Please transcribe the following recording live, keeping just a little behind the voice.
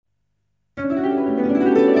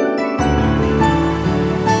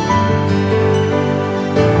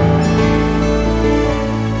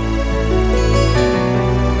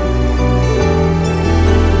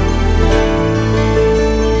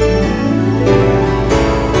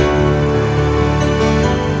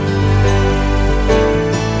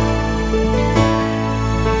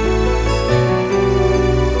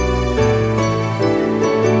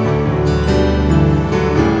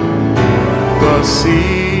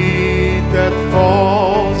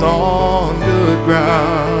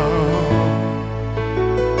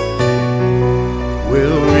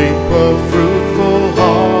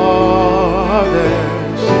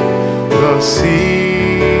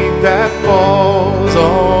falls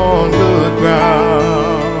on good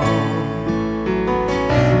ground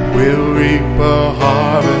will reap a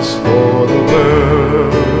harvest for the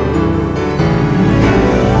world.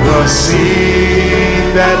 The seed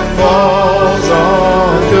that falls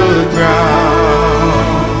on good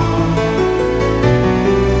ground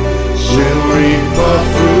will reap a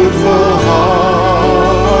fruitful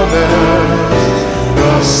harvest.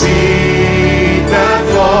 The seed that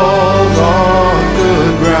falls on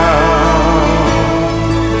good ground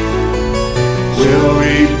will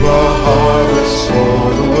reap a harvest for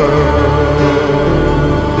the world.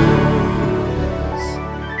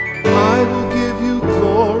 I will give you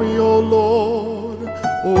glory, O Lord,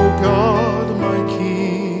 O God, my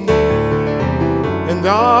King, and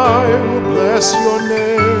I will bless your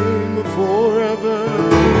name forever.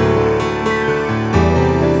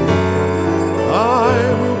 I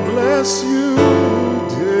will bless you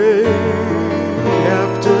day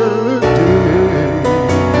after day,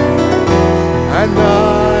 and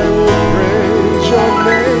I will praise your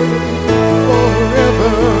name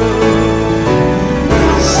forever. The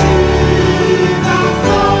seed that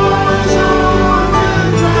falls on the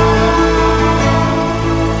ground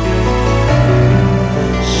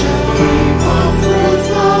shall reap a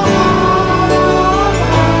fruitful harvest.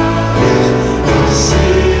 The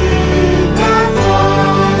seed that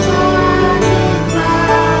falls on the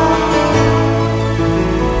ground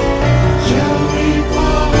shall reap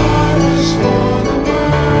a harvest for the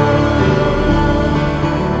world.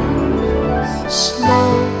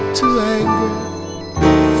 Slow to anger,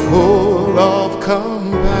 full of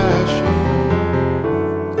compassion,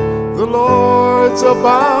 the Lord's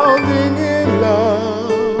abounding in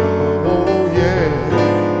love. Oh yeah.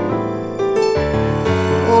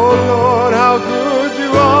 Oh Lord, how good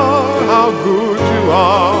you are, how good you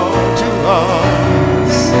are to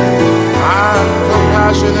us. I'm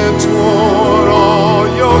compassionate toward all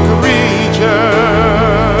your creatures.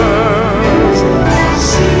 The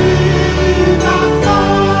seed that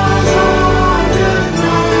falls on the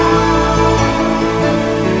ground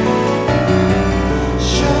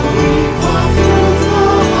shall reap a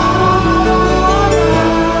fruitful harvest.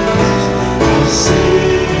 The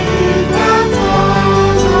seed that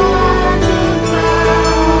falls on the ground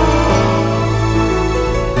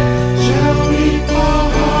shall reap a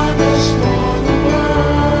harvest for the world.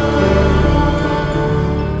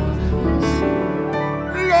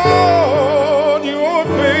 Lord, you are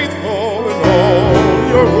faithful in all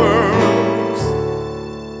your works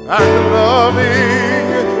and loving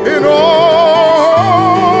in all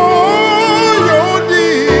your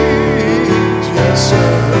deeds. Yes,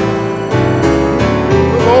 sir.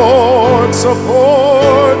 The Lord support